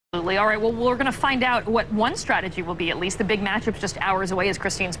Absolutely. All right, well, we're going to find out what one strategy will be, at least. The big matchup's just hours away, as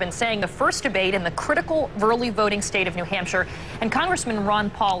Christine's been saying. The first debate in the critical early voting state of New Hampshire. And Congressman Ron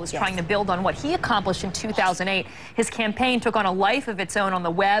Paul is trying to build on what he accomplished in 2008. His campaign took on a life of its own on the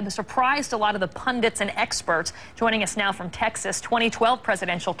web, surprised a lot of the pundits and experts. Joining us now from Texas, 2012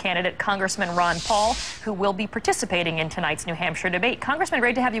 presidential candidate Congressman Ron Paul, who will be participating in tonight's New Hampshire debate. Congressman,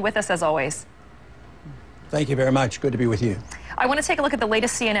 great to have you with us, as always. Thank you very much. Good to be with you. I want to take a look at the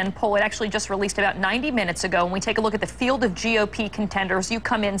latest CNN poll. It actually just released about 90 minutes ago. When we take a look at the field of GOP contenders, you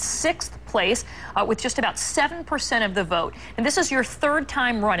come in 6th place with just about 7% of the vote. And this is your 3rd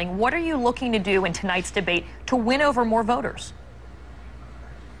time running. What are you looking to do in tonight's debate to win over more voters?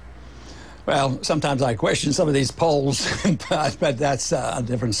 Well, sometimes I question some of these polls, but that's a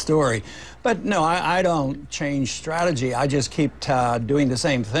different story. But no, I don't change strategy. I just keep doing the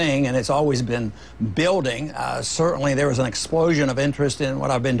same thing, and it's always been building. Certainly, there was an explosion of interest in what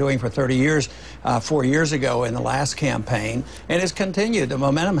I've been doing for 30 years, 4 years ago in the last campaign, and it's continued. The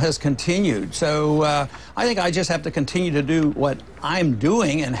momentum has continued. So I think I just have to continue to do what I'm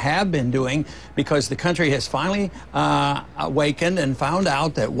doing and have been doing, because the country has finally awakened and found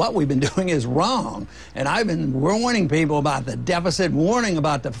out that what we've been doing is wrong. And I've been warning people about the deficit, warning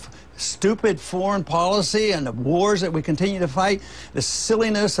about the stupid foreign policy and the wars that we continue to fight, the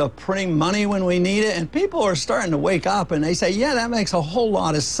silliness of printing money when we need it. And people are starting to wake up, and they say, yeah, that makes a whole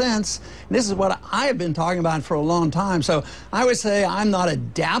lot of sense. And this is what I've been talking about for a long time. So I would say I'm not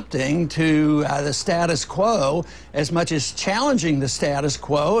adapting to the status quo as much as challenging the status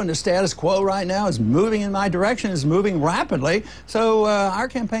quo. And the status quo right now is moving in my direction, is moving rapidly. So our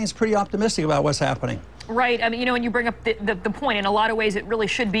campaign's pretty optimistic about what's happening. Right. I mean, you know, and you bring up the point, in a lot of ways it really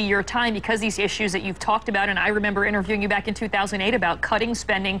should be your time, because these issues that you've talked about, and I remember interviewing you back in 2008 about cutting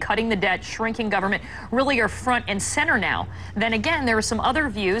spending, cutting the debt, shrinking government, really are front and center now. Then again, there are some other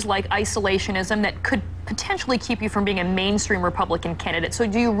views like isolationism that could potentially keep you from being a mainstream Republican candidate. So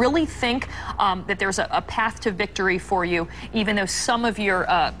do you really think that there's a path to victory for you, even though some of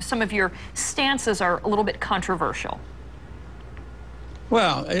your stances are a little bit controversial?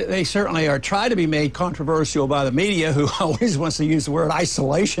 Well, they certainly are trying to be made controversial by the media, who always wants to use the word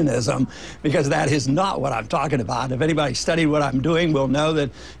isolationism, because that is not what I'm talking about. If anybody studied what I'm doing will know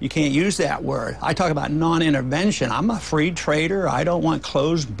that you can't use that word. I talk about non-intervention. I'm a free trader. I don't want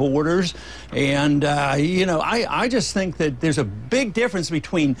closed borders. And, you know, I just think that there's a big difference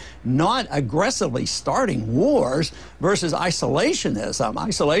between not aggressively starting wars versus isolationism.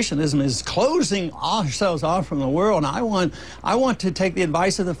 Isolationism is closing ourselves off from the world. And I want to take the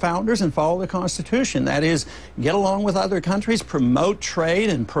advice of the founders and follow the Constitution. That is, get along with other countries, promote trade,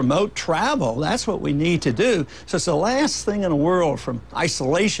 and promote travel. That's what we need to do. So it's the last thing in the world from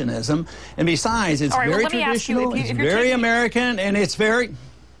isolationism. And besides, it's very traditional, it's very American, and it's very...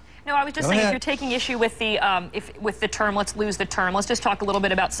 No, I was just saying, if you're taking issue with the term, let's lose the term. Let's just talk a little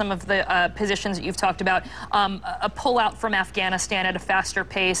bit about some of the positions that you've talked about. A pullout from Afghanistan at a faster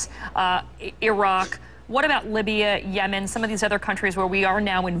pace, Iraq. What about Libya, Yemen, some of these other countries where we are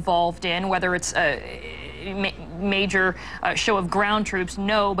now involved in, whether it's a major show of ground troops?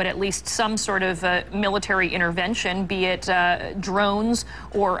 No, but at least some sort of military intervention, be it drones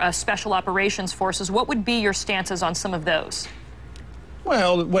or special operations forces. What would be your stances on some of those?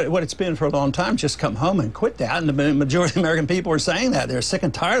 Well, what it's been for a long time, just come home and quit that. And the majority of American people are saying that. They're sick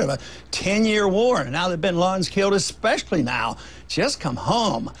and tired of a 10-year war. And now that bin Laden's killed, especially now, just come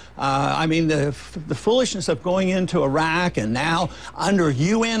home. I mean, the foolishness of going into Iraq and now under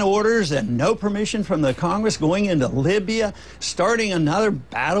UN orders and no permission from the Congress, going into Libya, starting another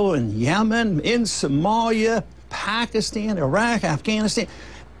battle in Yemen, in Somalia, Pakistan, Iraq, Afghanistan.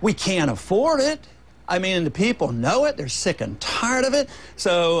 We can't afford it. I mean, the people know it. They're sick and tired of it.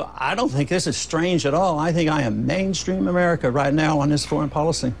 So I don't think this is strange at all. I think I am mainstream America right now on this foreign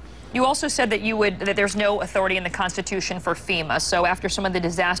policy. You also said that there's no authority in the Constitution for FEMA. So after some of the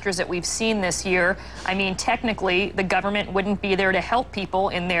disasters that we've seen this year, I mean, technically, the government wouldn't be there to help people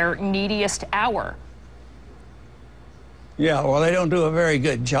in their neediest hour. Yeah, well, they don't do a very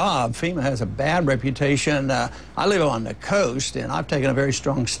good job. FEMA has a bad reputation. I live on the coast, and I've taken a very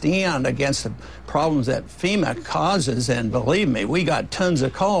strong stand against the problems that FEMA causes. And believe me, we got tons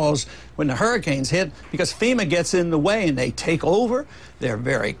of calls when the hurricanes hit because FEMA gets in the way and they take over. They're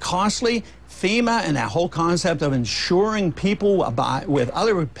very costly. FEMA and that whole concept of insuring people with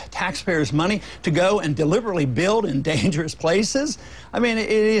other taxpayers' money to go and deliberately build in dangerous places. I mean, it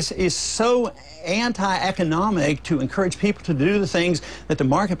is so anti-economic to encourage people to do the things that the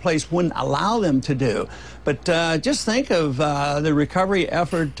marketplace wouldn't allow them to do. But just think of the recovery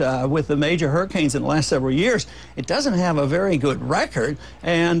effort with the major hurricanes in the last several years. It doesn't have a very good record,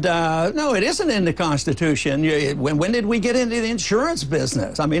 and no, it isn't in the Constitution. When did we get into the insurance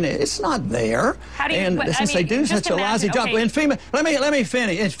business? I mean, it's not there. How do you, and since they do such a lousy job, and FEMA, let me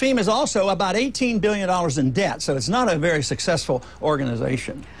finish. And FEMA is also about $18 billion in debt, so it's not a very successful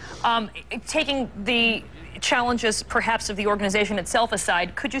organization. Taking the challenges perhaps of the organization itself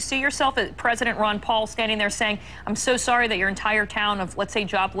aside, could you see yourself as President Ron Paul standing there saying, I'm so sorry that your entire town of, let's say,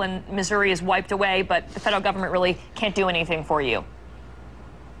 Joplin, Missouri is wiped away, but the federal government really can't do anything for you?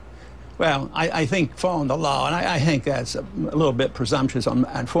 Well, I think following the law, and I think that's a little bit presumptuous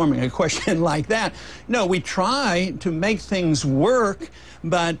on forming a question like that. No, we try to make things work,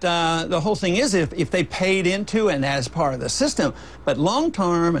 but the whole thing is if they paid into and as part of the system, but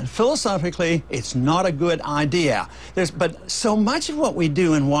long-term and philosophically, it's not a good idea. But so much of what we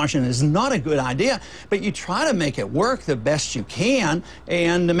do in Washington is not a good idea, but you try to make it work the best you can,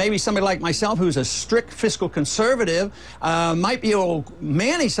 and maybe somebody like myself who's a strict fiscal conservative might be able to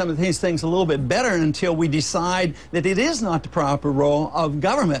manage some of these things a little bit better until we decide that it is not the proper role of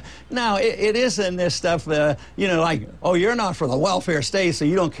government. Now, it is in this stuff, you know, like, oh, you're not for the welfare state, so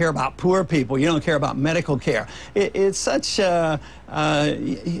you don't care about poor people, you don't care about medical care. It's such,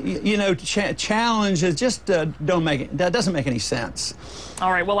 you know, challenges just don't make it, that doesn't make any sense.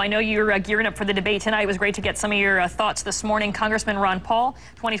 All right, well, I know you're gearing up for the debate tonight. It was great to get some of your thoughts this morning. Congressman Ron Paul,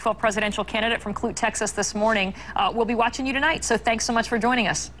 2012 presidential candidate from Clute, Texas this morning. We'll be watching you tonight, so thanks so much for joining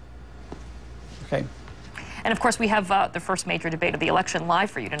us. Okay. And of course, we have the first major debate of the election live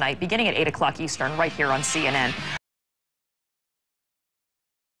for you tonight, beginning at 8 o'clock Eastern, right here on CNN.